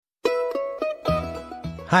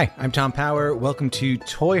Hi, I'm Tom Power. Welcome to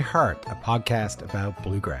Toy Heart, a podcast about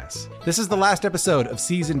bluegrass. This is the last episode of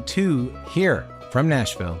Season 2. Here from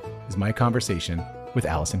Nashville is my conversation with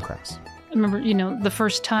Alison Krauss. I remember, the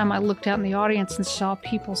first time I looked out in the audience and saw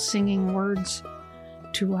people singing words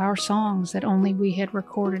to our songs that only we had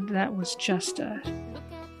recorded. That was just a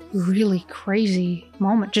really crazy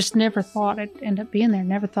moment. Just never thought it'd end up being there.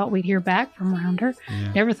 Never thought we'd hear back from Rounder.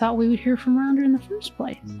 Yeah. Never thought we would hear from Rounder in the first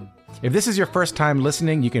place. If this is your first time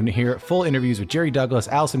listening, you can hear full interviews with Jerry Douglas,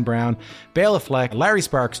 Alison Brown, Bela Fleck, Larry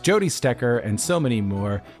Sparks, Jody Stecker, and so many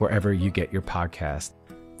more wherever you get your podcast.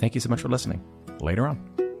 Thank you so much for listening. Later on.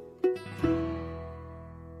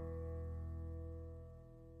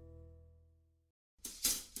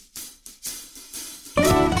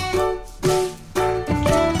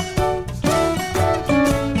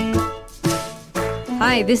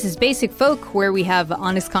 Hi, this is Basic Folk, where we have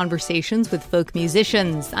honest conversations with folk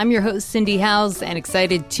musicians. I'm your host, Cindy Howes, and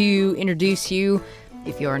excited to introduce you,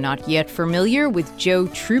 if you are not yet familiar, with Joe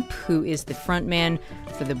Troop, who is the frontman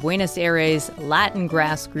for the Buenos Aires Latin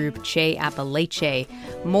grass group Che Apalache.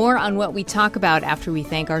 More on what we talk about after we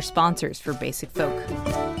thank our sponsors for Basic Folk.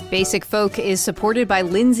 Basic Folk is supported by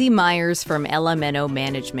Lindsay Myers from Elemento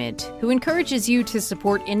Management, who encourages you to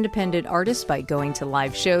support independent artists by going to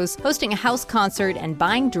live shows, hosting a house concert, and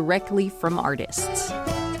buying directly from artists.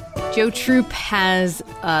 Joe Troop has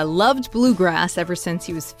loved bluegrass ever since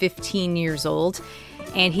he was 15 years old,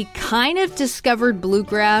 and he kind of discovered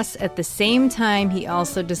bluegrass at the same time he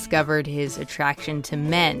also discovered his attraction to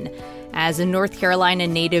men. As a North Carolina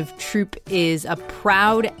native, Troop is a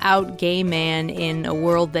proud out gay man in a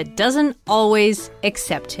world that doesn't always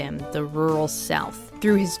accept him, the rural South.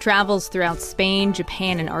 Through his travels throughout Spain,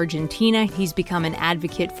 Japan, and Argentina, he's become an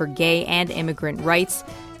advocate for gay and immigrant rights.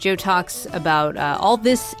 Joe talks about all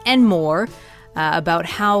this and more, about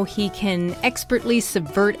how he can expertly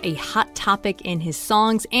subvert a hot topic in his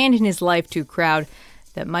songs and in his life to a crowd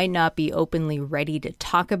that might not be openly ready to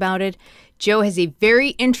talk about it. Joe has a very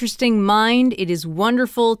interesting mind. It is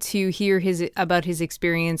wonderful to hear about his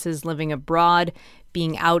experiences living abroad,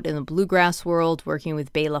 being out in the bluegrass world, working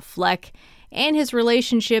with Bela Fleck, and his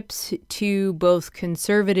relationships to both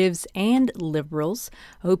conservatives and liberals.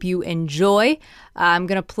 I hope you enjoy. I'm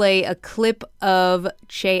going to play a clip of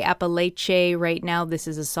Che Apalache right now. This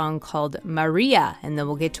is a song called Maria, and then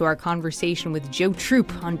we'll get to our conversation with Joe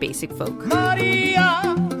Troop on Basic Folk. Maria,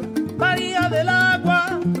 Maria del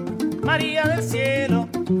agua, Maria del cielo,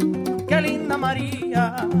 qué linda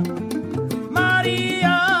María.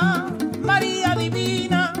 María, María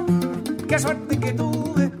divina, qué suerte que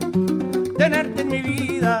tuve tenerte en mi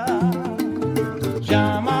vida.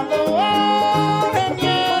 Llámalo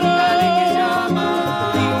ingeniero, dale que llama,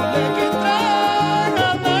 dile que traiga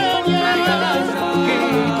leña, que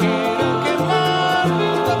quiero quemar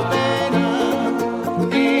la pena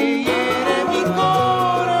que hiere mi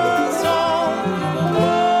corazón.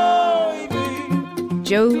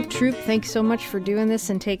 Joe Troop, thanks so much for doing this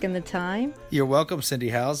and taking the time. You're welcome, Cindy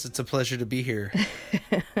Howes. It's a pleasure to be here.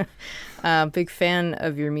 Big fan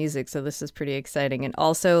of your music, so this is pretty exciting. And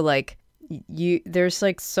also, there's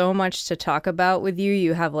so much to talk about with you.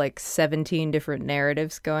 You have 17 different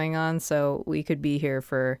narratives going on, so we could be here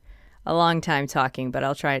for a long time talking. But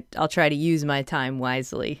I'll try to use my time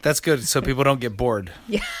wisely. That's good, so people don't get bored.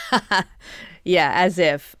 Yeah, as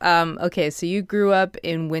if. Okay, so you grew up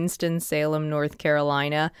in Winston-Salem, North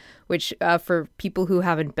Carolina, which for people who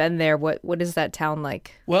haven't been there, what is that town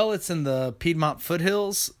like? Well, it's in the Piedmont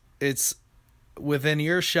foothills. It's within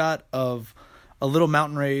earshot of a little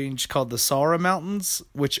mountain range called the Saura Mountains,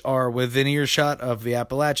 which are within earshot of the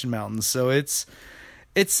Appalachian Mountains. So it's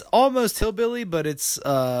almost hillbilly, but it's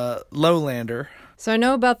lowlander. So I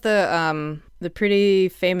know about the pretty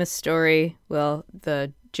famous story,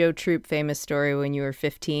 the Joe Troop famous story when you were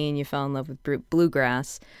 15, you fell in love with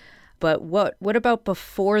bluegrass. But what about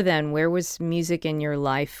before then? Where was music in your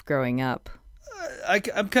life growing up?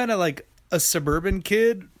 I'm kind of like a suburban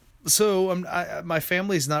kid. So my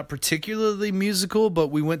family's not particularly musical, but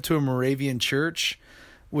we went to a Moravian church,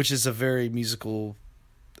 which is a very musical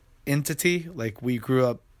entity. We grew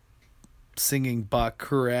up singing Bach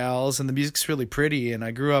chorales, and the music's really pretty. And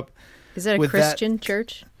I grew up. Is that a Christian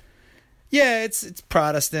church? Yeah, it's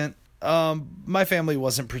Protestant. My family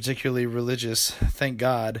wasn't particularly religious, thank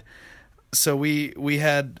God. So we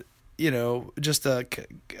had, just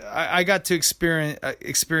I got to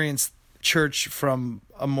experience church from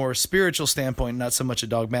a more spiritual standpoint, not so much a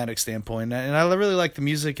dogmatic standpoint. And I really liked the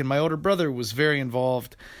music, and my older brother was very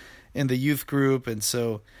involved in the youth group, and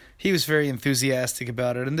so he was very enthusiastic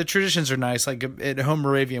about it. And the traditions are nice. Like at home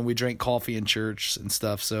Moravian, we drank coffee in church and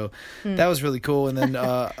stuff. So that was really cool. And then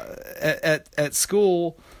at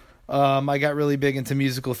school, I got really big into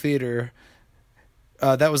musical theater.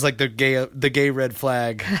 That was like the gay red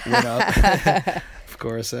flag went up. Of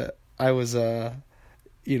course, I was,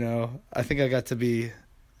 you know, I think I got to be,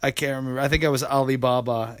 I can't remember. I think I was Ali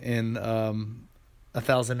Baba in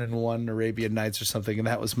 1001 Arabian Nights or something, and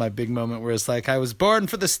that was my big moment where it's like I was born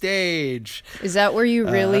for the stage. Is that where you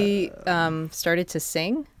really started to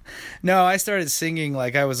sing? No, I started singing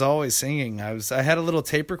like I was always singing. I had a little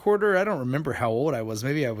tape recorder. I don't remember how old I was.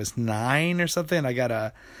 Maybe I was 9 or something. I got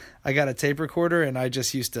a tape recorder, and I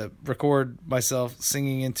just used to record myself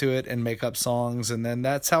singing into it and make up songs, and then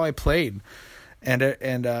that's how I played. And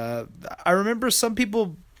I remember some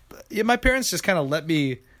people, my parents just kind of let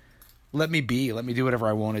me do whatever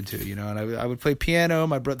I wanted to, you know. And I would play piano.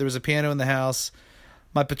 There was a piano in the house.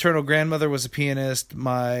 My paternal grandmother was a pianist.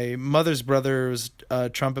 My mother's brother was a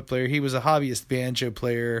trumpet player. He was a hobbyist banjo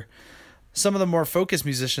player. Some of the more focused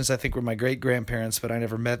musicians, I think, were my great grandparents, but I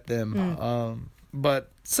never met them.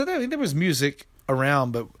 There was music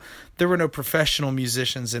around, but there were no professional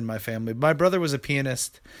musicians in my family. My brother was a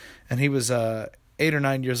pianist, and he was 8 or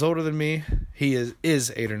 9 years older than me. He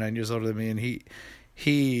is 8 or 9 years older than me, and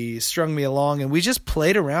he strung me along, and we just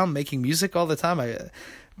played around making music all the time.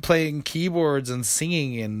 Playing keyboards and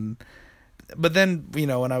singing, but then, you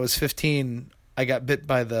know, when I was 15, I got bit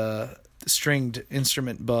by the stringed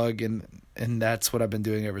instrument bug, and that's what I've been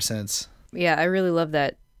doing ever since. Yeah, I really love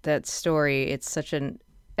that story. It's such an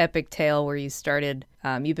epic tale where you started.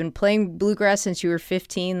 You've been playing bluegrass since you were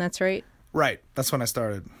 15, that's right? Right, that's when I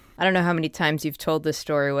started. I don't know how many times you've told this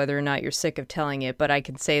story, whether or not you're sick of telling it, but I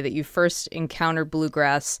can say that you first encountered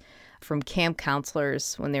bluegrass from camp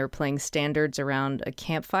counselors when they were playing standards around a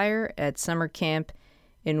campfire at summer camp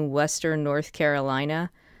in western North Carolina,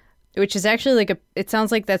 which is actually it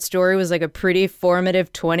sounds like that story was like a pretty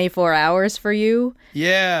formative 24 hours for you.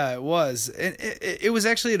 Yeah, it was. It was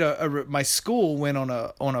actually at my school went on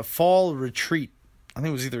a fall retreat. I think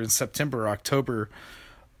it was either in September or October.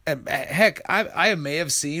 And heck, I may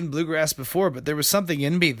have seen bluegrass before, but there was something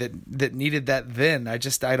in me that needed that then. I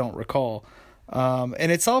don't recall.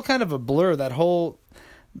 And it's all kind of a blur, that whole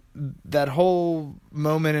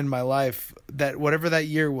moment in my life, that whatever that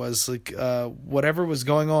year was, like, whatever was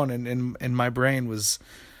going on in my brain was,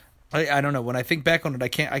 I don't know. When I think back on it, I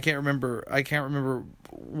can't remember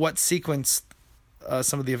what sequence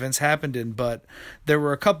some of the events happened in, but there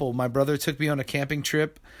were a couple. My brother took me on a camping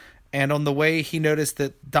trip, and on the way, he noticed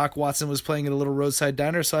that Doc Watson was playing at a little roadside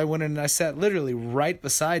diner, so I went in and I sat literally right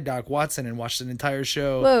beside Doc Watson and watched an entire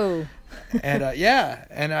show. Whoa. And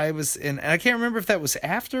and I can't remember if that was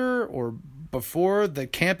after or before the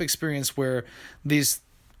camp experience where these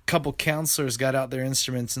couple counselors got out their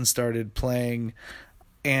instruments and started playing.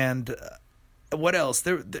 And what else?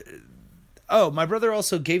 My brother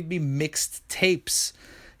also gave me mixed tapes.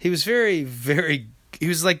 He was very, very. He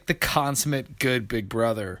was like the consummate good big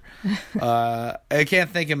brother. I can't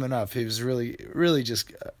thank him enough. He was really, really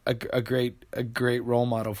just a great role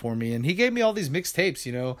model for me. And he gave me all these mixed tapes,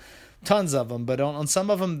 you know, tons of them. But on some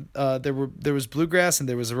of them, there was bluegrass, and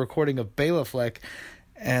there was a recording of Bela Fleck,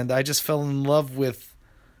 and I just fell in love with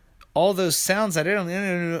all those sounds. I don't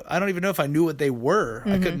even know if I knew what they were.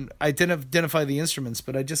 Mm-hmm. I didn't identify the instruments,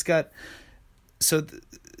 but I just got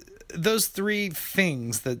those three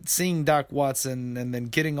things, that seeing Doc Watson and then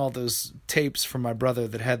getting all those tapes from my brother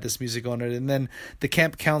that had this music on it, and then the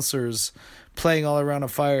camp counselors playing all around a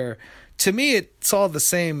fire. To me, it's all the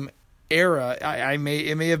same era. It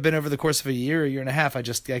may have been over the course of a year and a half. I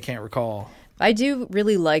can't recall. I do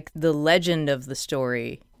really like the legend of the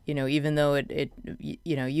story. You know, even though it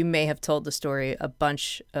you know, you may have told the story a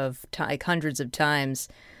bunch of hundreds of times.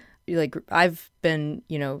 Like, I've been,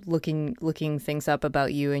 you know, looking things up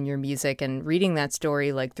about you and your music, and reading that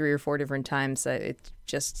story like 3 or 4 different times.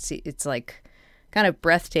 It's like kind of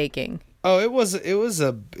breathtaking. Oh, it was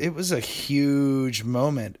a huge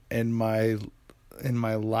moment in my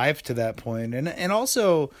life to that point. And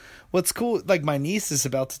also what's cool, like, my niece is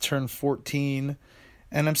about to turn 14,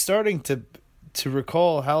 and I'm starting to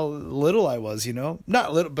recall how little I was, you know,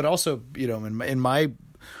 not little, but also, you know, in my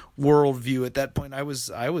worldview at that point, I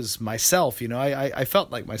was myself, you know. I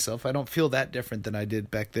felt like myself. I don't feel that different than I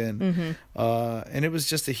did back then. Mm-hmm. And it was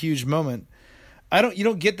just a huge moment. You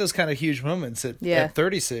don't get those kind of huge moments at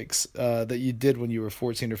 36 that you did when you were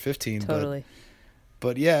 14 or 15. Totally.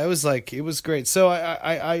 But yeah, it was great. So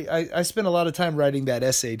I spent a lot of time writing that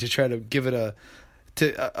essay to try to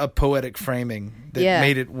a poetic framing that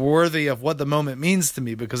made it worthy of what the moment means to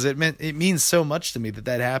me, because it means so much to me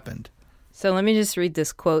that happened. So let me just read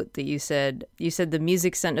this quote that you said. You said, "The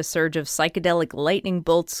music sent a surge of psychedelic lightning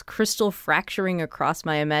bolts, crystal fracturing across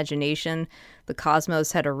my imagination. The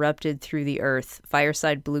cosmos had erupted through the earth.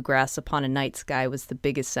 Fireside bluegrass upon a night sky was the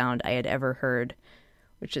biggest sound I had ever heard,"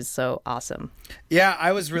 which is so awesome. Yeah,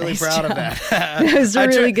 I was really proud of that. It was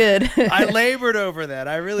really good. I labored over that.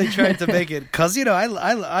 I really tried to make it, because,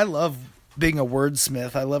 I love being a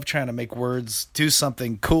wordsmith. I love trying to make words do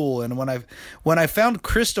something cool. And when I found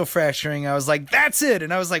crystal fracturing, I was like, that's it.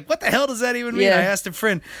 And I was like, what the hell does that even mean? Yeah. I asked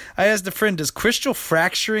a friend, does crystal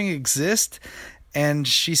fracturing exist? And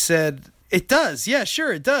she said, it does. Yeah,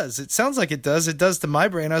 sure, it does. It sounds like it does. It does to my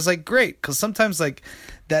brain. I was like, great. Because sometimes like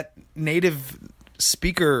that native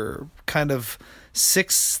speaker kind of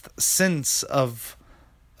sixth sense of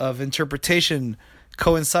interpretation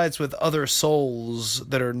coincides with other souls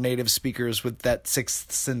that are native speakers with that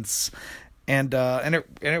sixth sense, and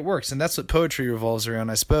it works, and that's what poetry revolves around,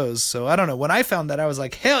 I suppose. So I don't know. When I found that, I was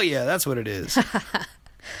like, hell yeah, that's what it is.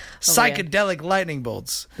 Psychedelic lightning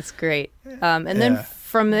bolts. It's great. And then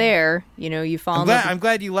from there, you fall. I'm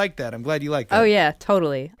glad you like that. Oh yeah,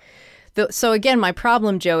 totally. So again, my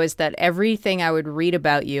problem, Joe, is that everything I would read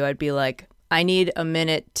about you, I'd be like, I need a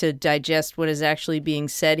minute to digest what is actually being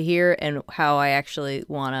said here and how I actually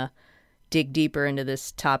want to dig deeper into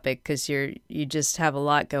this topic, because you just have a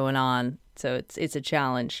lot going on. So it's a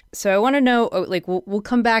challenge. So I want to know, like, we'll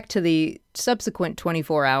come back to the subsequent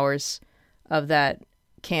 24 hours of that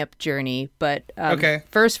camp journey. But okay.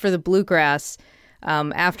 First, for the bluegrass,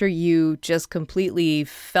 after you just completely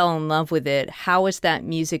fell in love with it, how was that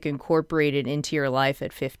music incorporated into your life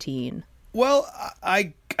at 15? Well,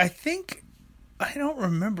 I think... I don't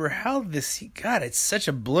remember how this... God, it's such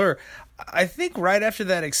a blur. I think right after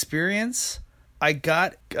that experience, I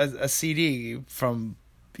got a CD from,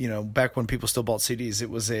 back when people still bought CDs. It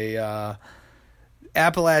was a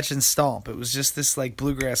Appalachian Stomp. It was just this like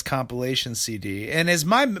bluegrass compilation CD. And as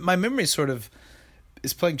my memory sort of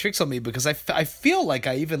is playing tricks on me, because I feel like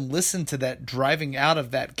I even listened to that driving out of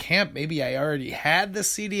that camp. Maybe I already had the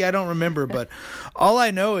CD. I don't remember. But all I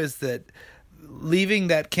know is that leaving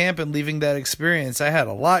that camp and leaving that experience, I had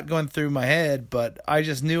a lot going through my head, but I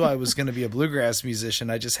just knew I was going to be a bluegrass musician.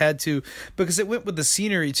 I just had to, because it went with the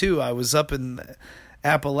scenery too. I was up in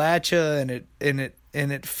Appalachia,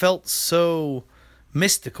 and it felt so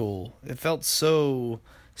mystical. It felt so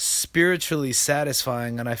spiritually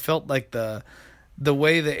satisfying, and I felt like the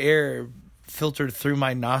way the air filtered through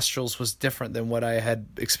my nostrils was different than what I had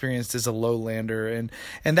experienced as a lowlander,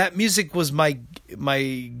 and that music was my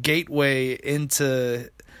gateway into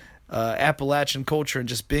Appalachian culture and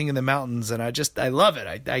just being in the mountains, and I love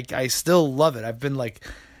it. I still love it. I've been like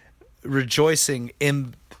rejoicing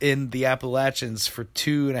in the Appalachians for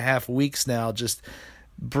 2.5 weeks now, just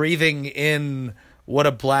breathing in what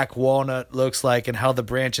a black walnut looks like and how the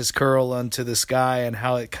branches curl onto the sky and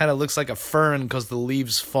how it kind of looks like a fern because the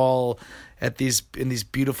leaves fall in these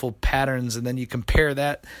beautiful patterns, and then you compare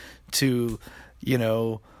that to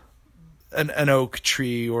an oak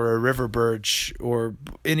tree or a river birch or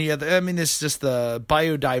any other. I mean, it's just the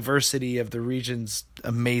biodiversity of the region's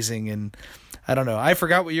amazing. And I don't know, I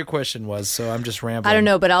forgot what your question was, so I'm just rambling. I don't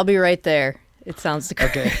know, but I'll be right there. It sounds great.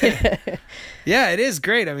 Okay. Yeah, it is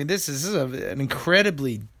great. I mean, this is an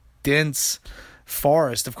incredibly dense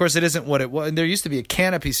forest. Of course, it isn't what it was. There used to be a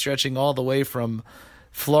canopy stretching all the way from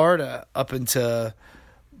Florida up into,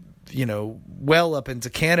 well up into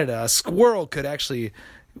Canada. A squirrel could actually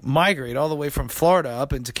migrate all the way from Florida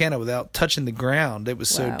up into Canada without touching the ground. It was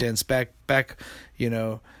so dense back,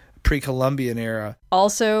 pre-Columbian era.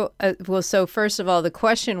 Also, so first of all, the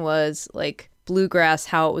question was like bluegrass,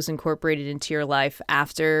 how it was incorporated into your life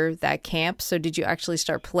after that camp. So did you actually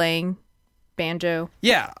start playing banjo?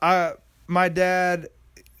 Yeah. My dad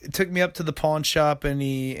took me up to the pawn shop, and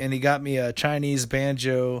he got me a Chinese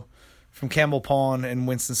banjo from Campbell Pawn in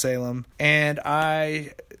Winston-Salem, and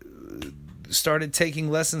I started taking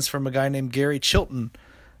lessons from a guy named Gary Chilton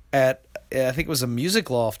at, I think it was a Music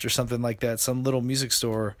Loft or something like that, some little music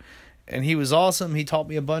store, and he was awesome. He taught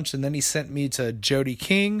me a bunch, and then he sent me to Jody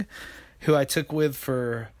King, who I took with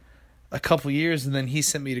for a couple years, and then he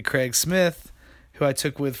sent me to Craig Smith, who I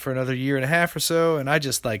took with for another 1.5 years or so, and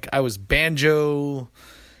I was banjo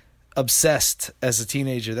obsessed as a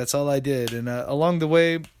teenager. That's all I did. And along the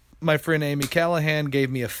way, my friend Amy Callahan gave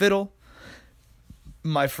me a fiddle.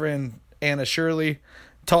 My friend Anna Shirley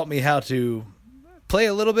taught me how to play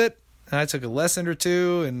a little bit, and I took a lesson or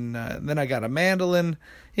two, and then I got a mandolin,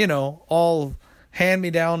 all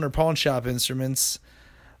hand-me-down or pawn shop instruments.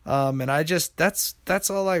 And I just, that's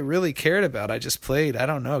all I really cared about. I just played, I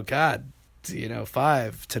don't know, God,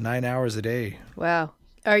 5 to 9 hours a day. Wow.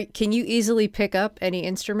 Can you easily pick up any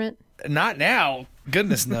instrument? Not now.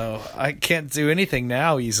 Goodness, no. I can't do anything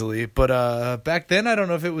now easily. But back then, I don't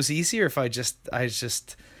know if it was easier if I just,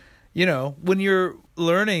 when you're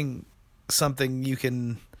learning something, you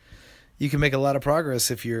can make a lot of progress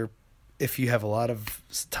if you have a lot of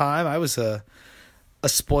time. I was a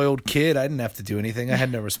spoiled kid. I didn't have to do anything. I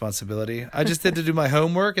had no responsibility. I just had to do my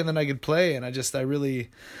homework, and then I could play. And I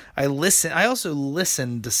listen. I also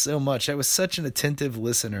listened so much. I was such an attentive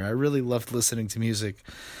listener. I really loved listening to music.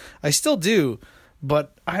 I still do,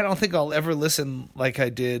 but I don't think I'll ever listen like I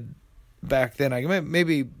did back then.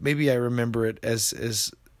 Maybe I remember it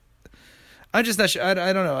as I'm just not sure.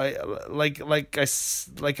 I don't know. Like I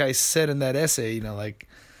said in that essay, like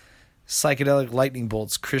psychedelic lightning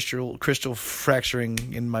bolts, crystal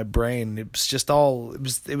fracturing in my brain. It was just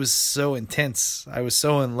it was so intense. I was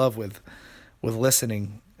so in love with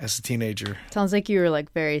listening as a teenager. Sounds like you were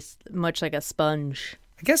like very much like a sponge.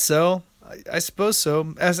 I guess so. I suppose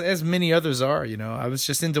so. As many others are, I was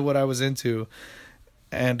just into what I was into,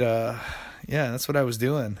 and that's what I was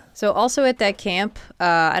doing. So also at that camp,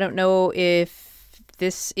 I don't know if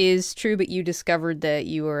this is true, but you discovered that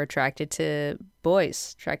you were attracted to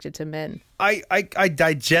boys, attracted to men. I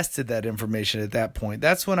digested that information at that point.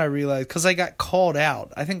 That's when I realized, because I got called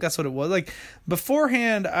out. I think that's what it was. Like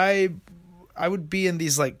beforehand, I would be in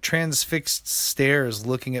these like transfixed stares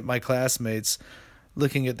looking at my classmates,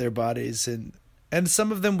 looking at their bodies, and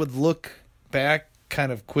some of them would look back kind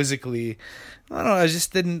of quizzically. I don't know, I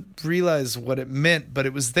just didn't realize what it meant, but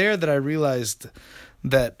it was there that I realized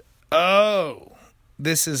that,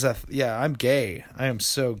 this is I'm gay. I am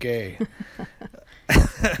so gay.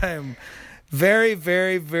 I am very,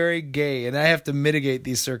 very, very gay, and I have to mitigate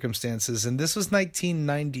these circumstances. And this was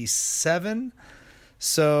 1997,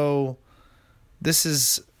 so this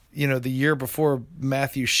is, the year before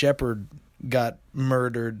Matthew Shepard got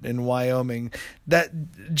murdered in Wyoming.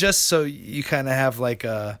 That, just so you kind of have like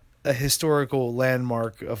a historical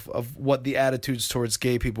landmark of what the attitudes towards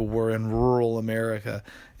gay people were in rural America.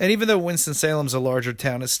 And even though Winston-Salem's a larger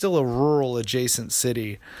town, it's still a rural adjacent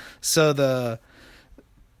city. So the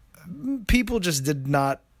people just did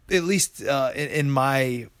not, at least in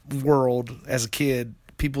my world as a kid,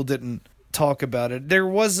 people didn't talk about it. There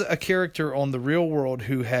was a character on The Real World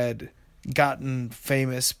who had gotten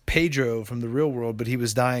famous, Pedro from The Real World, but he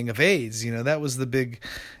was dying of AIDS. That was the big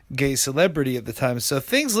gay celebrity at the time. So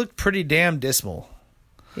things looked pretty damn dismal.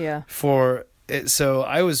 Yeah. For it. So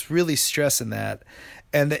I was really stressing that.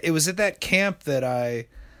 And it was at that camp that I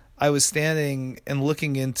was standing and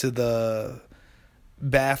looking into the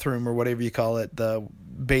bathroom, or whatever you call it, the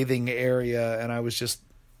bathing area, and I was just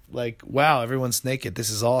like, wow, everyone's naked. This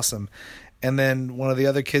is awesome. And then one of the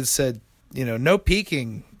other kids said, no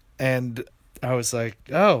peeking. And I was like,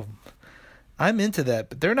 oh, I'm into that,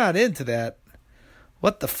 but they're not into that.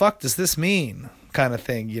 What the fuck does this mean? Kind of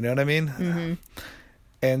thing. You know what I mean? Mm-hmm.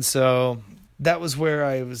 And so that was where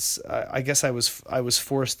I guess I was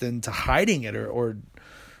forced into hiding it or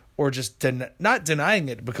just not denying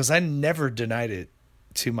it, because I never denied it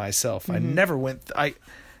to myself. Mm-hmm. I never went,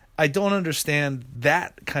 I don't understand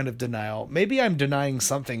that kind of denial. Maybe I'm denying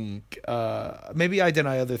something. Maybe I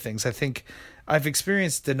deny other things. I think I've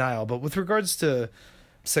experienced denial, but with regards to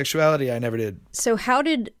sexuality, I never did. So how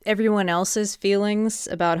did everyone else's feelings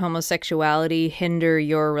about homosexuality hinder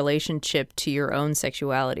your relationship to your own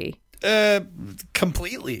sexuality?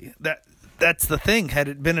 Completely. That's the thing.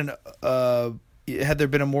 Had there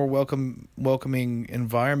been a more welcoming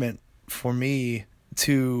environment for me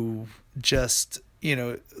to just,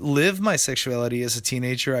 live my sexuality as a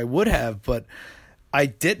teenager, I would have, but I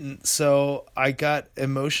didn't, so I got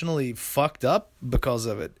emotionally fucked up because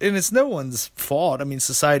of it. And it's no one's fault. I mean,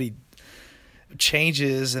 society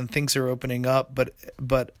changes and things are opening up,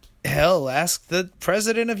 but hell, ask the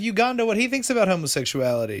president of Uganda what he thinks about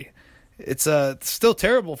homosexuality. It's still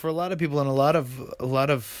terrible for a lot of people in a lot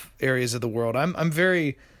of areas of the world. I'm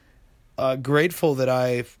very grateful that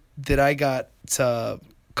I got to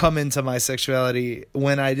come into my sexuality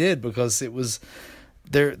when I did, because it was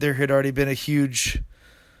there had already been a huge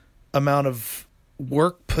amount of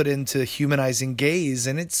work put into humanizing gays,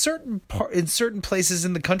 and in certain places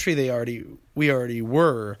in the country we already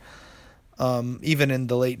were, even in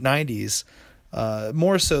the late 90s,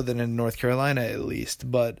 more so than in North Carolina at least.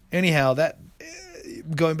 But anyhow, that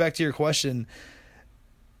going back to your question,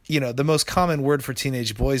 the most common word for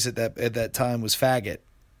teenage boys at that time was faggot.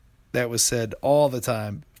 That was said all the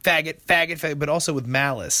time. Faggot, faggot, faggot, but also with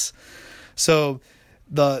malice. So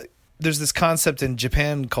the there's this concept in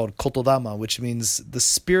Japan called kotodama, which means the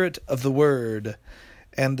spirit of the word.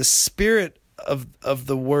 And the spirit of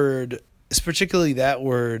the word, particularly that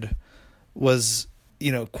word, was,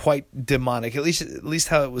 quite demonic, at least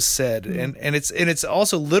how it was said. And it's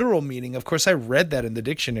also literal meaning. Of course, I read that in the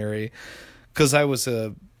dictionary because I was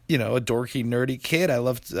a dorky, nerdy kid.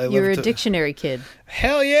 You were a dictionary kid.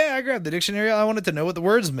 Hell yeah, I grabbed the dictionary. I wanted to know what the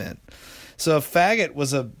words meant. So a faggot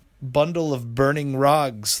was a bundle of burning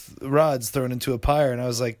rods thrown into a pyre, and I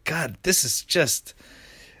was like, God, this is just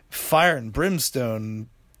fire and brimstone.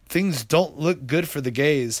 Things don't look good for the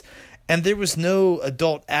gays. And there was no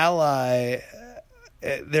adult ally.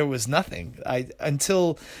 There was nothing.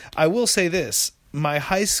 Until I will say this, my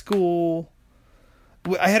high school,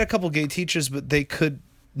 I had a couple gay teachers, but they could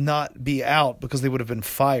not be out because they would have been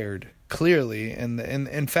fired, clearly. And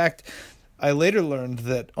in fact, I later learned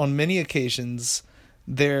that on many occasions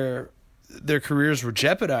their careers were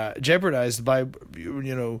jeopardized by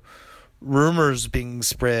rumors being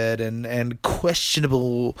spread and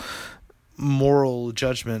questionable moral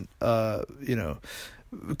judgment,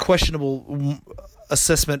 questionable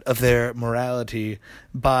assessment of their morality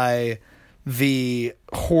by the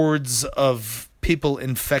hordes of people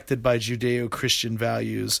infected by Judeo-Christian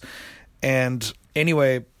values. And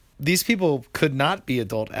anyway, these people could not be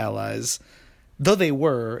adult allies, though they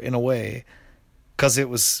were in a way, because it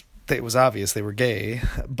was obvious they were gay.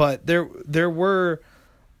 But there were,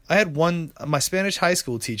 I had my Spanish high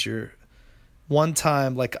school teacher one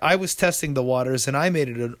time, like, I was testing the waters and I made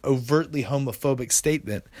it an overtly homophobic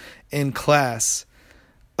statement in class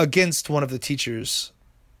against one of the teachers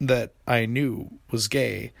that I knew was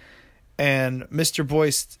gay. And Mr.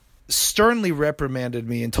 Boyce sternly reprimanded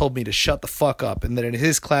me and told me to shut the fuck up, and that in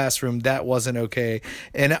his classroom that wasn't okay.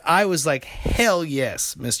 And I was like, hell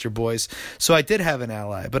yes, Mr. Boyce. So I did have an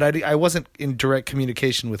ally, but I wasn't in direct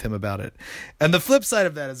communication with him about it. And the flip side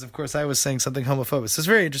of that is, of course, I was saying something homophobic. So it's a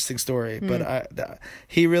very interesting story, but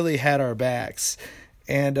he really had our backs.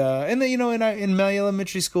 And then, in my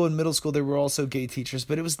elementary school and middle school, there were also gay teachers,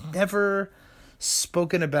 but it was never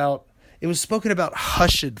spoken about. It was spoken about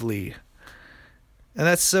hushedly. And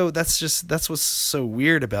that's what's so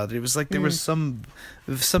weird about it. It was like there was some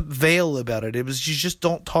veil about it. It was, you just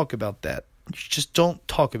don't talk about that. You just don't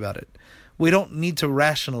talk about it. We don't need to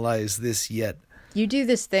rationalize this yet. You do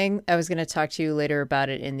this thing, I was going to talk to you later about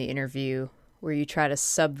it in the interview, where you try to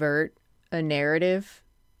subvert a narrative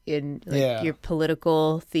in your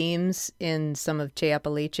political themes in some of Che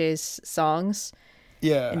Apalache's songs.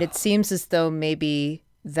 Yeah. And it seems as though maybe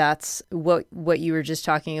that's what you were just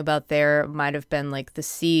talking about there might have been like the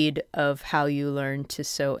seed of how you learned to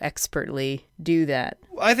so expertly do that.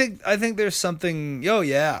 I think there's something. Oh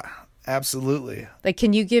yeah, absolutely. Like,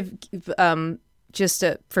 can you give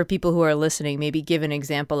for people who are listening, maybe give an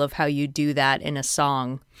example of how you do that in a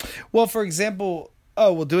song? Well, for example,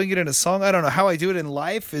 doing it in a song, I don't know how I do it in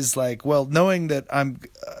life is like, knowing that I'm,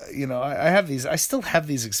 I still have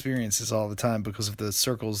these experiences all the time because of the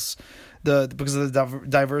circles. Because of the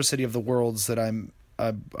diversity of the worlds that I'm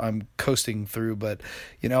coasting through. But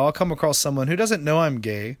I'll come across someone who doesn't know I'm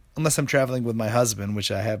gay unless I'm traveling with my husband,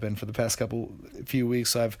 which I have been for the past few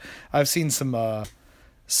weeks. So I've seen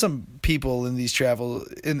some people in these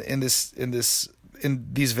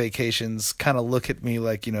these vacations kind of look at me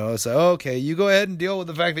like, it's like, okay, you go ahead and deal with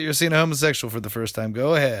the fact that you're seeing a homosexual for the first time.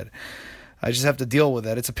 Go ahead. I just have to deal with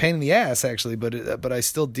that. It's a pain in the ass, actually, but I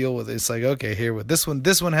still deal with it. It's like, okay, here with this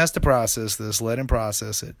one has to process this. Let him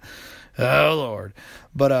process it. Oh Lord.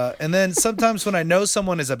 But and then sometimes when I know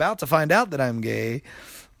someone is about to find out that I'm gay,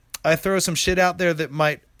 I throw some shit out there that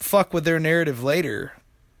might fuck with their narrative later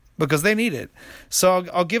because they need it. So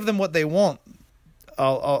I'll give them what they want.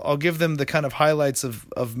 I'll give them the kind of highlights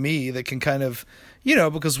of me that can kind of,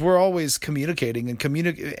 because we're always communicating, and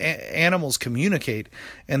animals communicate,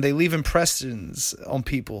 and they leave impressions on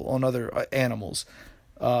people, on other animals,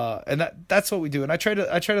 and that's what we do. And I try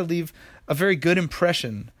to leave a very good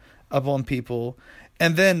impression upon people,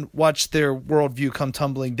 and then watch their worldview come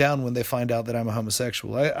tumbling down when they find out that I'm a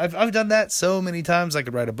homosexual. I've done that so many times. I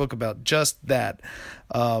could write a book about just that.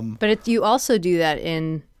 But you also do that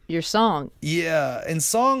in your song. Yeah, in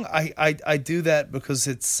song, I do that because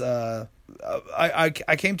it's.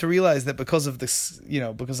 I came to realize that because of this,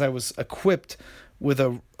 because I was equipped with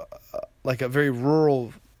a very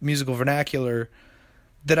rural musical vernacular,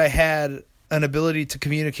 that I had an ability to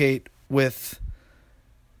communicate with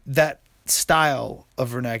that style of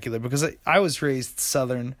vernacular, because I was raised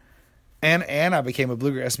Southern, and I became a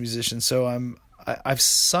bluegrass musician. So I've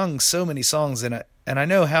sung so many songs, and I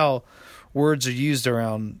know how words are used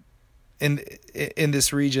around in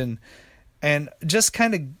this region, and just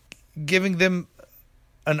kind of giving them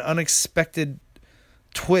an unexpected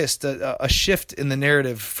twist, a shift in the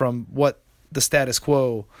narrative from what the status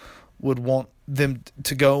quo would want them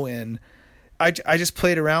to go in. I just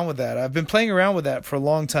played around with that. I've been playing around with that for a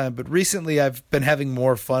long time, but recently I've been having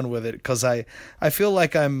more fun with it because I feel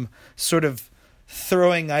like I'm sort of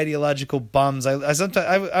throwing ideological bombs. I was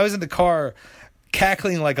in the car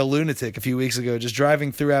cackling like a lunatic a few weeks ago, just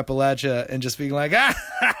driving through Appalachia and just being like,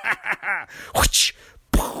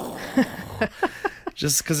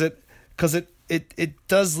 just because it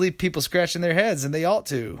does leave people scratching their heads, and they ought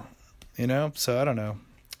to, So I don't know.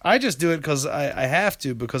 I just do it because I have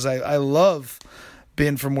to, because I love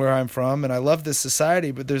being from where I'm from, and I love this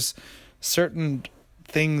society, but there's certain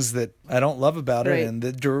things that I don't love about it, and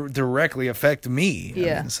that directly affect me.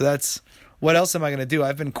 Yeah. So that's, what else am I going to do?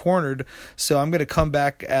 I've been cornered, so I'm going to come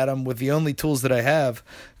back at them with the only tools that I have,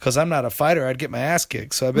 because I'm not a fighter. I'd get my ass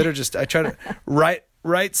kicked. So I better I try to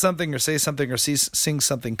write something or say something or sing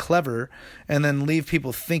something clever, and then leave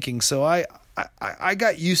people thinking. So I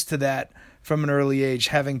got used to that from an early age,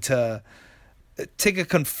 having to take a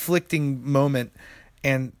conflicting moment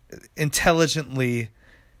and intelligently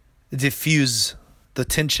diffuse the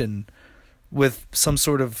tension with some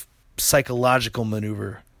sort of psychological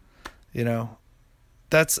maneuver.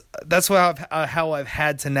 That's how I've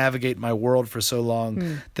had to navigate my world for so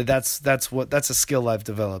long. That's a skill I've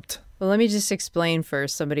developed. Well, let me just explain for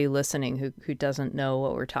somebody listening who doesn't know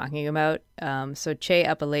what we're talking about. So Che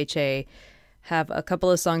Apalache have a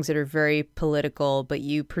couple of songs that are very political, but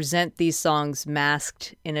you present these songs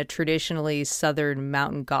masked in a traditionally Southern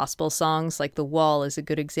mountain gospel songs. Like The Wall is a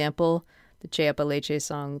good example. The Che Apalache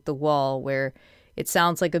song, The Wall, where it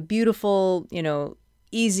sounds like a beautiful,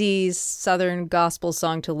 easy Southern gospel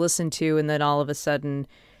song to listen to, and then all of a sudden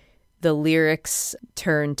the lyrics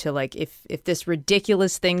turn to like, if this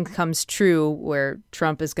ridiculous thing comes true where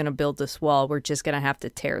Trump is going to build this wall, we're just going to have to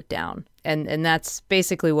tear it down. And that's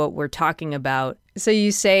basically what we're talking about. So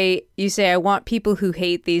you say I want people who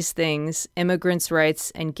hate these things, immigrants'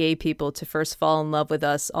 rights, and gay people to first fall in love with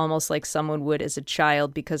us almost like someone would as a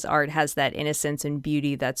child, because art has that innocence and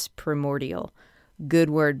beauty that's primordial. Good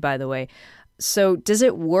word, by the way. So does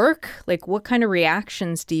it work? Like, what kind of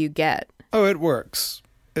reactions do you get? Oh, it works.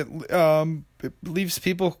 It leaves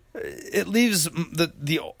people. It leaves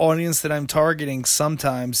the audience that I'm targeting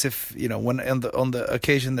sometimes, if when on the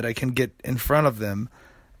occasion that I can get in front of them,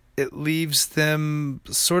 it leaves them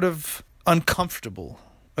sort of uncomfortable.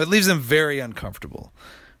 It leaves them very uncomfortable,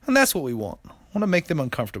 and that's what we want. I want to make them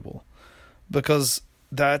uncomfortable, because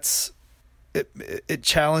that's it. It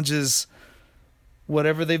challenges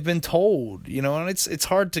whatever they've been told, and it's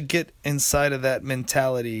hard to get inside of that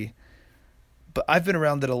mentality. But I've been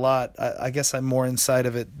around it a lot. I guess I'm more inside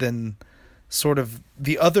of it than sort of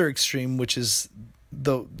the other extreme, which is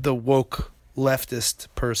the woke leftist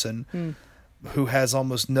person who has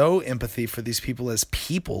almost no empathy for these people as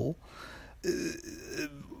people.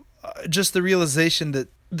 Just the realization that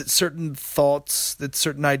certain thoughts, that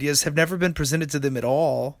certain ideas have never been presented to them at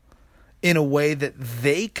all in a way that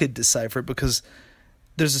they could decipher, because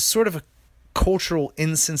there's a sort of a cultural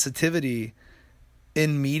insensitivity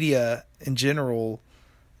in media in general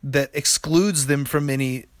that excludes them from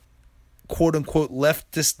any quote unquote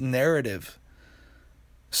leftist narrative.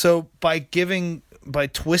 So by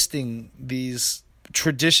twisting these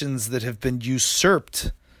traditions that have been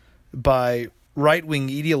usurped by right-wing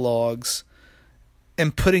ideologues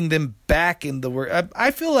and putting them back in the work,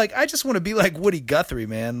 I feel like I just want to be like Woody Guthrie,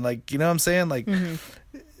 man. Like, you know what I'm saying? Like,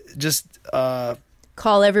 just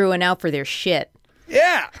call everyone out for their shit.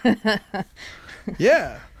 Yeah.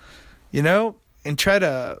 Yeah. And try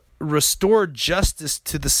to restore justice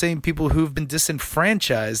to the same people who've been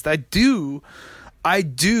disenfranchised. I do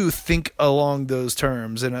think along those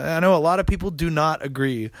terms. And I know a lot of people do not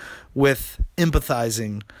agree with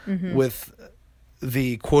empathizing with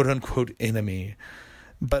the quote unquote enemy.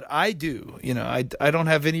 But I do. I don't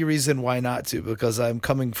have any reason why not to, because I'm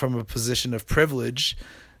coming from a position of privilege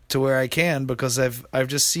to where I can, because I've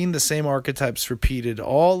just seen the same archetypes repeated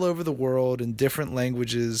all over the world in different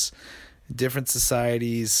languages, different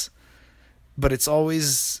societies, but it's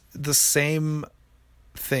always the same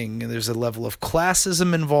thing. And there's a level of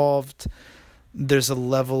classism involved. There's a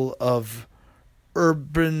level of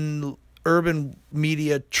urban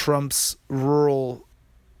media trumps rural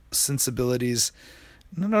sensibilities.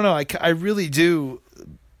 No. I really do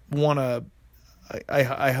want to.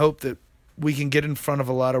 I hope that we can get in front of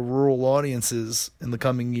a lot of rural audiences in the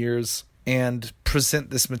coming years and present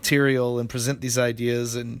this material and present these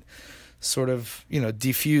ideas and sort of,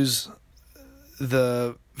 diffuse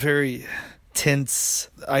the very tense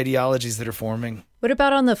ideologies that are forming. What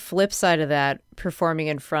about on the flip side of that, performing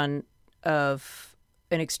in front of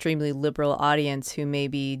an extremely liberal audience who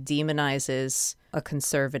maybe demonizes a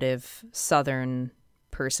conservative Southern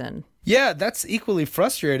person? Yeah, that's equally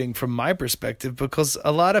frustrating from my perspective, because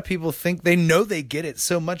a lot of people think they know they get it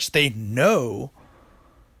so much. They know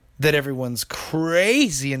that everyone's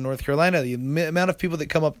crazy in North Carolina. The amount of people that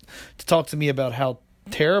come up to talk to me about how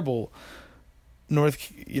terrible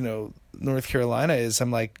North Carolina is,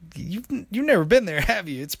 I'm like, you've never been there, have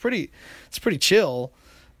you? It's pretty chill.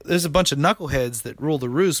 There's a bunch of knuckleheads that rule the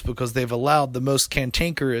roost because they've allowed the most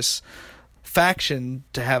cantankerous faction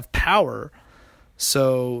to have power.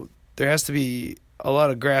 So there has to be a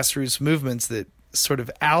lot of grassroots movements that sort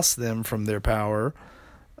of oust them from their power.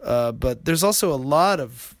 But there's also a lot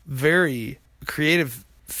of very creative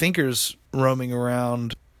thinkers roaming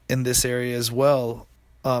around in this area as well.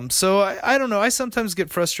 So I don't know. I sometimes get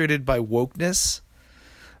frustrated by wokeness,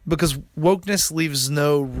 because wokeness leaves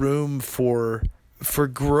no room for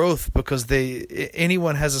growth, because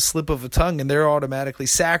anyone has a slip of a tongue and they're automatically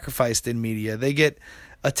sacrificed in media. They get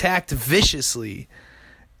attacked viciously,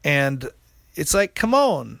 and it's like, come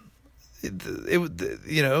on, they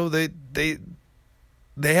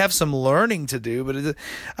have some learning to do, but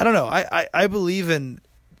I don't know. I believe in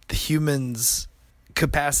the humans'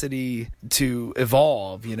 capacity to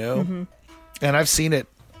evolve, Mm-hmm. And I've seen it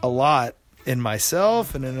a lot in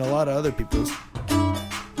myself and in a lot of other people's.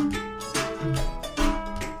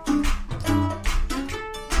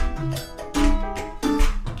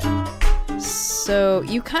 So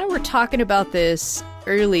you kind of were talking about this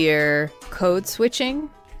earlier, code switching,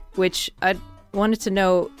 which I wanted to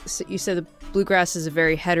know. So you said the bluegrass is a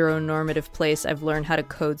very heteronormative place. I've learned how to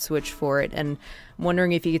code switch for it, and I'm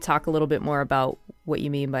wondering if you could talk a little bit more about what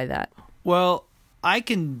you mean by that. Well, I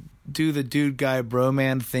can do the dude guy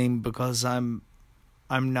broman thing because I'm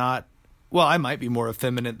not. Well, I might be more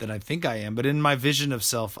effeminate than I think I am, but in my vision of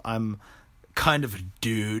self, I'm kind of a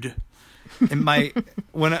dude.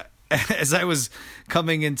 As I was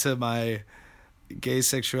coming into my gay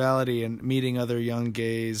sexuality and meeting other young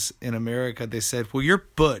gays in America, they said, well, you're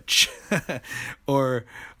butch or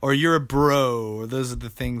you're a bro, or those are the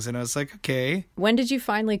things. And I was like, okay. When did you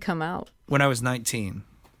finally come out? When I was 19,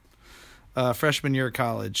 freshman year of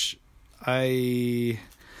college. I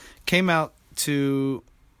came out to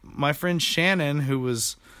my friend Shannon, who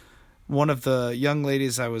was one of the young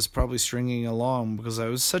ladies I was probably stringing along, because I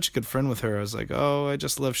was such a good friend with her. I was like, oh, I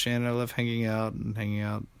just love Shannon. I love hanging out,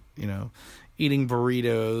 eating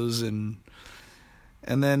burritos.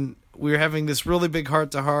 And then we were having this really big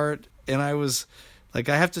heart-to-heart, and I was like,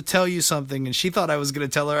 I have to tell you something. And she thought I was going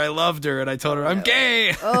to tell her I loved her, and I told her I'm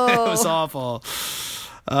gay. Oh. It was awful.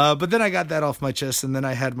 But then I got that off my chest, and then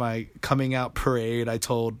I had my coming out parade. I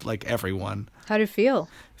told everyone. How did it feel?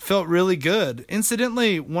 Felt really good.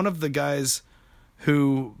 Incidentally, one of the guys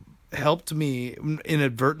who helped me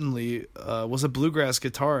inadvertently was a bluegrass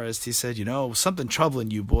guitarist. He said, something troubling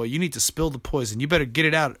you, boy. You need to spill the poison. You better get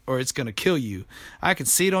it out or it's going to kill you. I can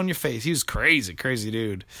see it on your face. He was crazy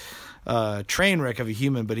dude. Train wreck of a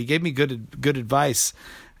human, but he gave me good advice.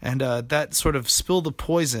 And that sort of spill the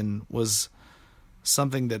poison was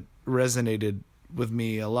something that resonated with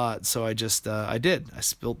me a lot. So I just I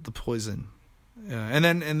spilled the poison. And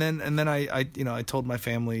then I told my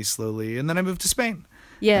family slowly, and then I moved to Spain.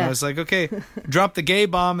 Yeah. And I was like, okay, drop the gay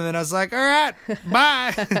bomb, and then I was like, all right,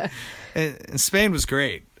 bye. and Spain was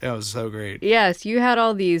great. It was so great. Yes, you had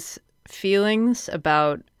all these feelings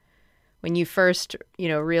about when you first,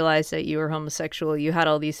 realized that you were homosexual. You had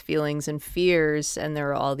all these feelings and fears, and there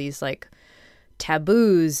were all these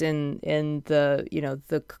taboos in the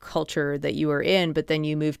the culture that you were in. But then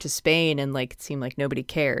you moved to Spain, and it seemed like nobody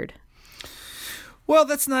cared. Well,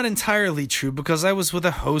 that's not entirely true, because I was with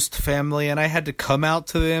a host family and I had to come out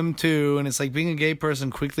to them too. And it's like being a gay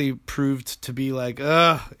person quickly proved to be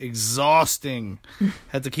exhausting.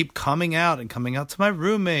 Had to keep coming out to my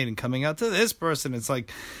roommate and coming out to this person. It's like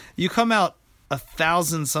you come out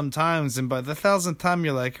 1,000 sometimes, and by the 1,000th time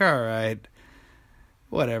you're like, all right,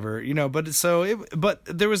 whatever, But it's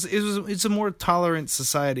a more tolerant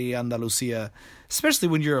society, Andalusia, especially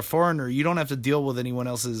when you're a foreigner. You don't have to deal with anyone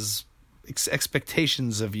else's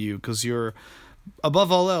expectations of you, because you're,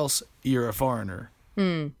 above all else, you're a foreigner.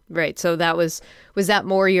 Right. So was that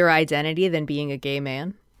more your identity than being a gay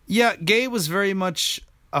man? Yeah, gay was very much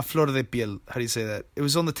a flor de piel. How do you say that? It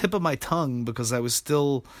was on the tip of my tongue, because I was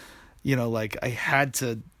still, I had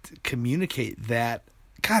to communicate that.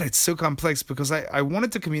 God, it's so complex, because I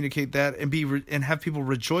wanted to communicate that and and have people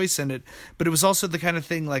rejoice in it, but it was also the kind of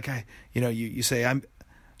thing you say I'm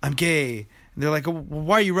gay, And they're like, oh,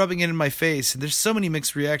 why are you rubbing it in my face? And there's so many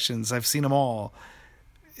mixed reactions. I've seen them all.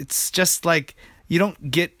 It's just like you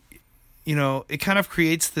don't get, it kind of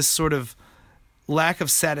creates this sort of lack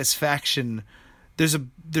of satisfaction.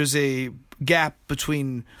 There's a gap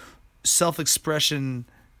between self-expression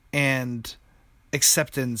and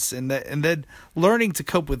acceptance, and then learning to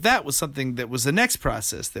cope with that was something that was the next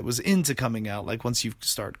process that was into coming out. Like once you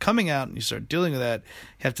start coming out and you start dealing with that,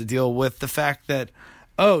 you have to deal with the fact that,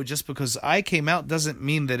 oh, just because I came out doesn't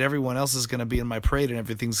mean that everyone else is going to be in my parade and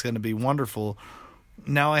everything's going to be wonderful.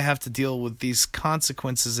 Now I have to deal with these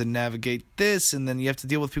consequences and navigate this, and then you have to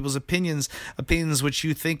deal with people's opinions which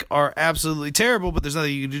you think are absolutely terrible, but there's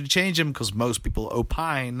nothing you can do to change them because most people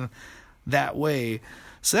opine that way.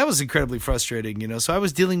 So that was incredibly frustrating, So I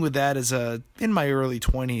was dealing with that in my early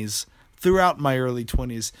 20s, throughout my early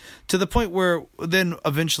 20s, to the point where then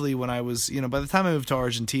eventually when I was, by the time I moved to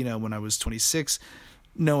Argentina when I was 26,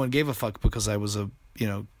 no one gave a fuck because I was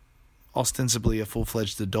ostensibly a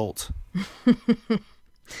full-fledged adult.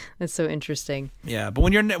 That's so interesting. Yeah, but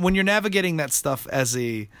when you're navigating that stuff as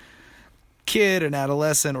a kid, an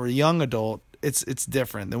adolescent, or a young adult, it's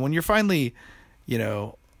different. Then when you're finally,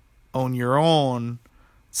 on your own,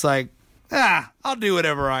 it's like, I'll do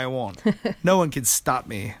whatever I want. No one can stop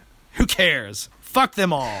me. Who cares? Fuck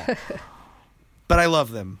them all. But I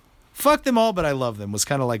love them. Fuck them all, but I love them was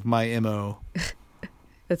kind of like my MO.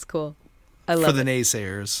 That's cool. I love for the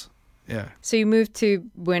naysayers. Yeah. So you moved to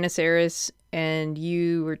Buenos Aires and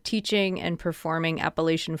you were teaching and performing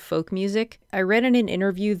Appalachian folk music. I read in an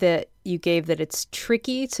interview that you gave that it's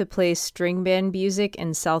tricky to play string band music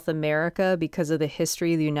in South America because of the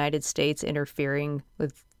history of the United States interfering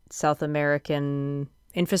with South American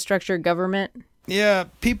infrastructure government. Yeah,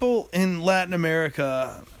 people in Latin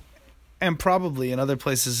America and probably in other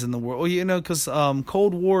places in the world, because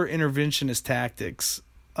Cold War interventionist tactics,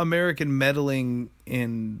 American meddling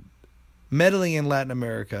in Latin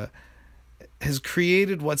America has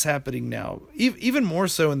created what's happening now, even more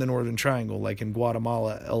so in the Northern Triangle, like in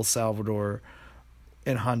Guatemala, El Salvador,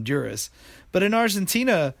 and Honduras. But in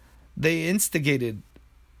Argentina, they instigated,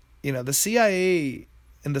 the CIA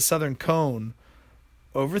in the Southern Cone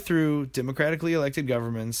overthrew democratically elected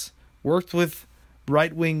governments, worked with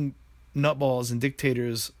right-wing nutballs and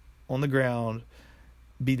dictators on the ground.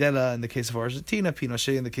 Videla in the case of Argentina,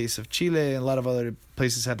 Pinochet in the case of Chile, and a lot of other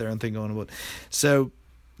places had their own thing going on. So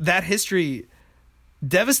that history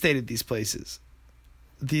devastated these places.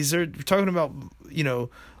 We're talking about,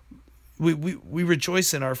 we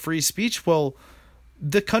rejoice in our free speech. Well,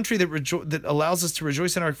 the country that allows us to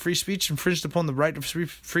rejoice in our free speech infringed upon the right of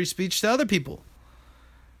free speech to other people.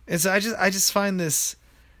 And so I just find this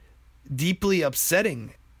deeply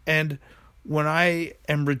upsetting. And when I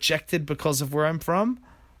am rejected because of where I'm from,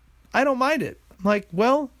 I don't mind it. I'm like,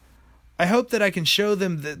 well, I hope that I can show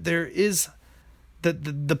them that there is that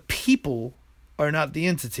the people are not the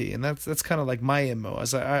entity, and that's kind of like my MO.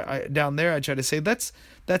 As I down there, I try to say that's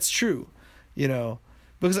true,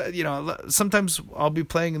 because sometimes I'll be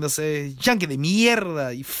playing and they'll say "Yankee de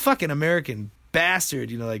mierda, you fucking American bastard,"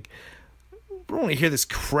 like I don't want to hear this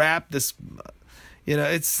crap. This,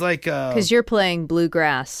 it's like because you're playing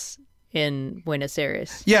bluegrass in Buenos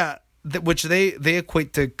Aires. Yeah. Which they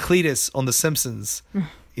equate to Cletus on The Simpsons.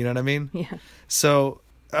 You know what I mean? Yeah. So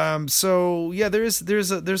yeah,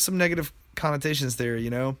 there's some negative connotations there,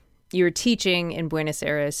 You were teaching in Buenos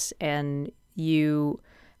Aires and you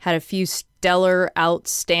had a few stellar,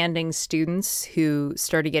 outstanding students who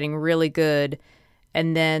started getting really good,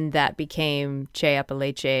 and then that became Che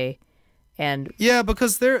Apalache. And yeah,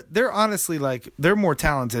 because they're honestly they're more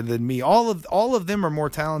talented than me. All of them are more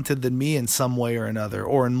talented than me in some way or another,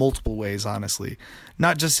 or in multiple ways, honestly.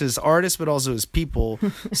 Not just as artists, but also as people.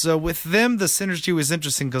 So with them, the synergy was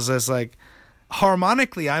interesting because I was like,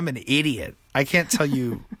 harmonically, I'm an idiot. I can't tell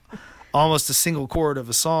you almost a single chord of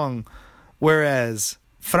a song, whereas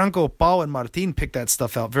Franco, Paul, and Martin picked that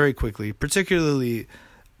stuff out very quickly. Particularly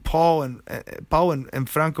Paul and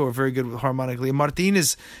Franco are very good harmonically. And Martin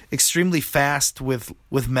is extremely fast with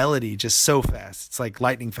melody, just so fast. It's like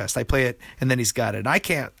lightning fast. I play it and then he's got it. And I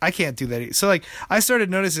can't do that. So I started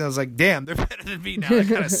noticing, I was like, damn, they're better than me now. That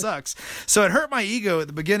kind of sucks. So it hurt my ego at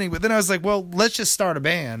the beginning, but then I was like, well, let's just start a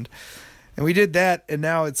band. And we did that, and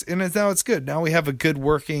now it's good. Now we have a good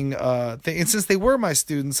working thing. And since they were my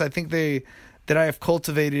students, I think that I have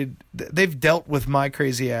cultivated, they've dealt with my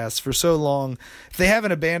crazy ass for so long. If they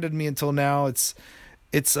haven't abandoned me until now, it's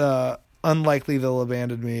unlikely they'll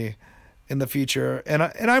abandon me in the future. And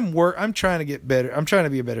I'm trying to get better. I'm trying to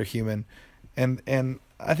be a better human, and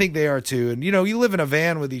I think they are too. And you live in a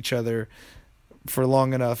van with each other for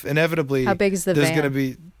long enough, inevitably, how big is the there's van? going to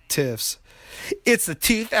be tiffs. It's a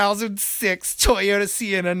 2006 Toyota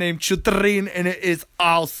Sienna named Chutrin, and it is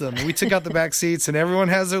awesome. We took out the back seats, and everyone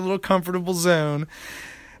has their little comfortable zone.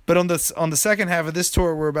 But on the second half of this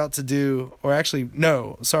tour we're about to do, or actually,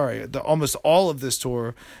 no, sorry, almost all of this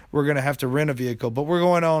tour, we're going to have to rent a vehicle. But we're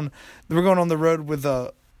going on the road with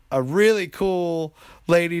a really cool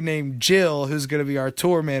lady named Jill, who's going to be our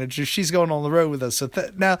tour manager. She's going on the road with us. So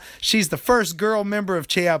now she's the first girl member of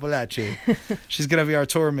Che Apalache. She's going to be our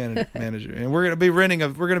tour manager, and we're going to be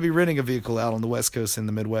renting a vehicle out on the West Coast in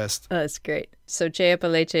the Midwest. Oh, that's great. So Che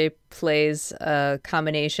Apalache plays a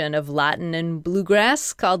combination of Latin and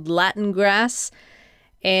bluegrass called Latin Grass.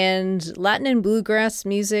 And Latin and bluegrass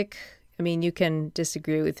music, I mean, you can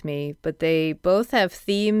disagree with me, but they both have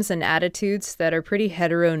themes and attitudes that are pretty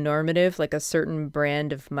heteronormative, like a certain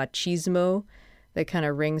brand of machismo that kind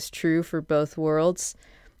of rings true for both worlds.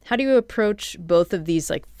 How do you approach both of these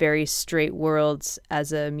like very straight worlds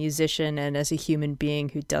as a musician and as a human being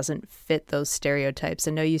who doesn't fit those stereotypes?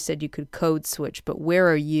 I know you said you could code switch, but where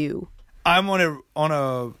are you? I'm on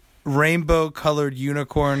a rainbow-colored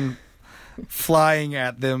unicorn flying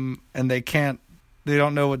at them, and they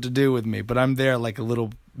don't know what to do with me, but I'm there like a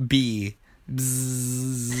little bee.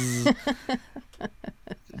 Bzzz.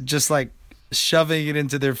 Just like shoving it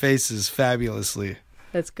into their faces fabulously.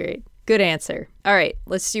 That's great. Good answer. All right,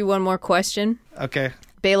 let's do one more question. Okay.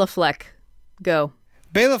 Bela Fleck, go.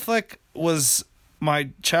 Bela Fleck was my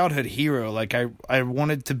childhood hero. Like I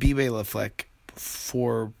wanted to be Bela Fleck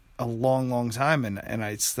for a long, long time, and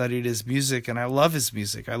I studied his music, and I love his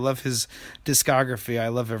music. I love his discography. I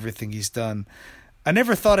love everything he's done. I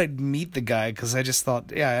never thought I'd meet the guy because I just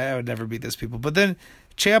thought, I would never meet those people. But then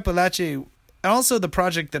Che Apalache, and also the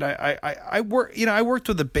project that I worked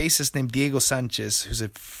with a bassist named Diego Sanchez, who's a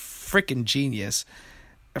freaking genius,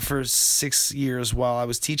 for 6 years while I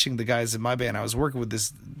was teaching the guys in my band. I was working with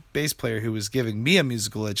this bass player who was giving me a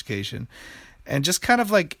musical education, and just kind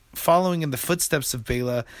of like following in the footsteps of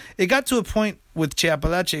Bela. It got to a point with Che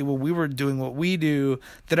Apalache when we were doing what we do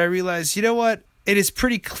that I realized, you know what? It is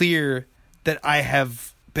pretty clear that I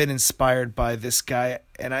have been inspired by this guy.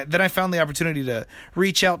 And then I found the opportunity to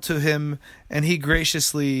reach out to him, and he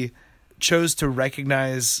graciously chose to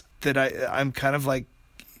recognize that I'm kind of like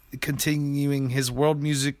continuing his world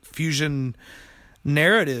music fusion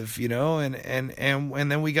narrative, you know, and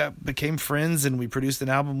then we became friends, and we produced an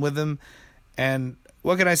album with him. And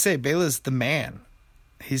what can I say? Bela's the man.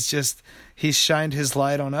 He's shined his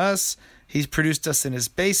light on us. He's produced us in his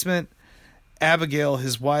basement. Abigail,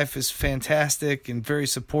 his wife, is fantastic and very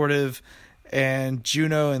supportive, and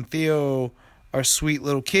Juno and Theo are sweet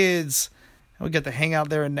little kids. And we got to hang out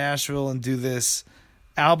there in Nashville and do this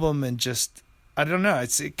album, and just, I don't know,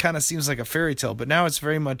 it kind of seems like a fairy tale, but now it's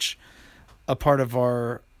very much a part of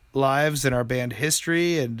our lives and our band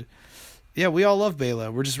history. And yeah, we all love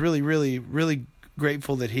Bela. We're just really, really, really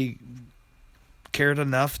grateful that he cared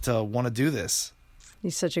enough to want to do this.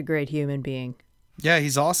 He's such a great human being. Yeah,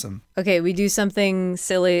 he's awesome. Okay, we do something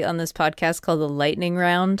silly on this podcast called the lightning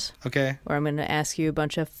round. Okay. Where I'm going to ask you a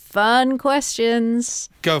bunch of fun questions.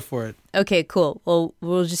 Go for it. Okay, cool. Well,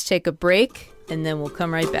 we'll just take a break, and then we'll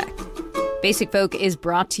come right back. Basic Folk is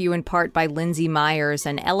brought to you in part by Lindsay Myers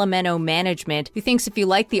and Elemento Management, who thinks if you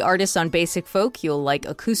like the artists on Basic Folk, you'll like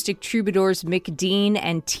Acoustic Troubadours Mick Dean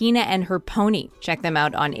and Tina and Her Pony. Check them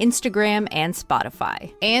out on Instagram and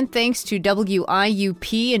Spotify. And thanks to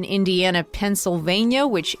WIUP in Indiana, Pennsylvania,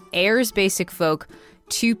 which airs Basic Folk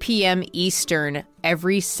 2 p.m. Eastern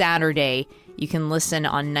every Saturday. You can listen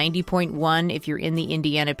on 90.1 if you're in the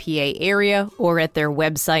Indiana, PA area, or at their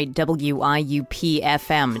website, wiupfm.org.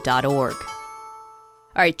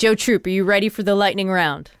 All right, Joe Troop, are you ready for the lightning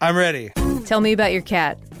round? I'm ready. Tell me about your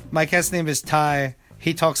cat. My cat's name is Ty.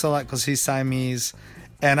 He talks a lot because he's Siamese,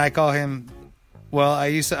 and I call him, well,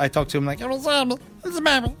 I talk to him like, and I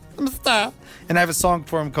have a song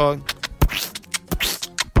for him called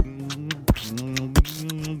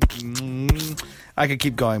I could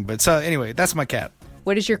keep going, but so anyway, that's my cat.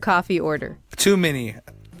 What is your coffee order? Too many.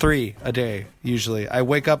 3 a day, usually. I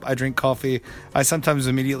wake up, I drink coffee. I sometimes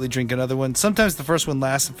immediately drink another one. Sometimes the first one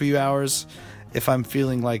lasts a few hours if I'm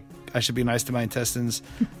feeling like I should be nice to my intestines.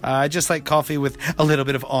 I just like coffee with a little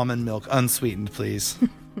bit of almond milk, unsweetened, please.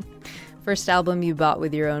 First album you bought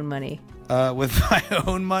with your own money? With my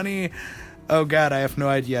own money? Oh, God, I have no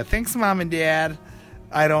idea. Thanks, Mom and Dad.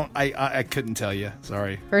 I couldn't tell you.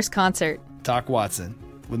 Sorry. First concert? Doc Watson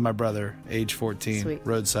with my brother, age 14, Sweet.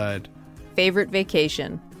 Roadside. Favorite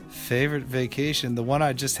vacation? Favorite vacation? The one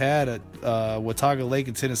I just had at Watauga Lake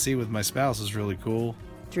in Tennessee with my spouse was really cool.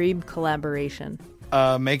 Dream collaboration?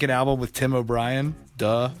 Make an album with Tim O'Brien.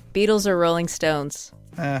 Duh. Beatles or Rolling Stones?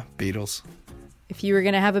 Beatles. If you were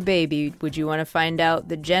going to have a baby, would you want to find out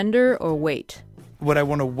the gender or wait? Would I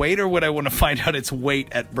want to wait, or would I want to find out its weight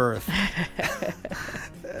at birth?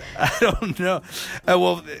 I don't know.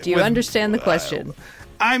 Do you understand the question?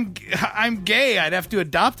 I'm gay. I'd have to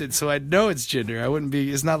adopt it, so I'd know its gender. I wouldn't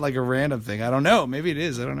be. It's not like a random thing. I don't know. Maybe it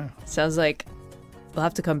is. I don't know. Sounds like we'll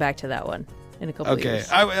have to come back to that one in a couple of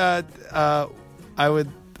years. Okay. I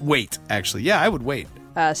would wait. Actually, yeah, I would wait.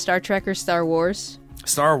 Star Trek or Star Wars?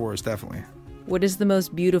 Star Wars, definitely. What is the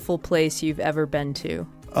most beautiful place you've ever been to?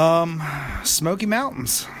 Smoky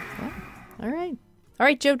Mountains. Oh, all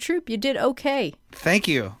right, Joe Troop, you did okay. Thank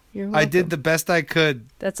you. You're welcome. I did the best I could.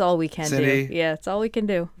 That's all we can Cindy. do. Yeah, it's all we can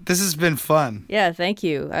do. This has been fun. Yeah, thank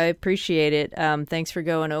you. I appreciate it. Thanks for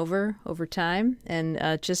going over time,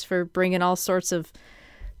 and just for bringing all sorts of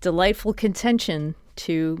delightful contention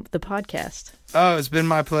to the podcast. Oh, it's been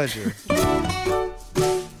my pleasure.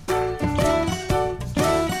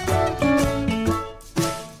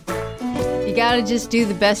 You gotta just do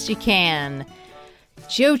the best you can.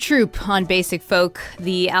 Joe Troop on Basic Folk.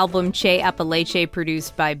 The album Che Apalache,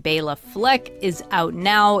 produced by Bela Fleck, is out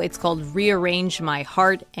now. It's called Rearrange My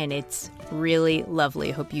Heart, and it's really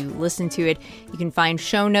lovely. Hope you listen to it. You can find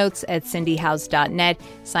show notes at cindyhouse.net.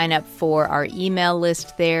 Sign up for our email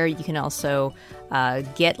list there. You can also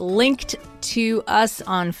get linked to us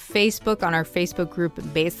on Facebook, on our Facebook group,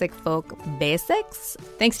 Basic Folk Basics.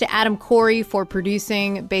 Thanks to Adam Corey for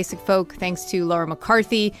producing Basic Folk. Thanks to Laura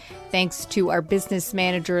McCarthy. Thanks to our business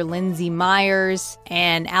manager, Lindsay Myers.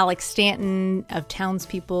 And Alex Stanton of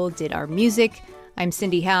Townspeople did our music. I'm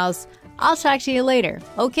Cindy House. I'll talk to you later.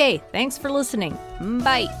 Okay, thanks for listening.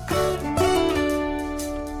 Bye.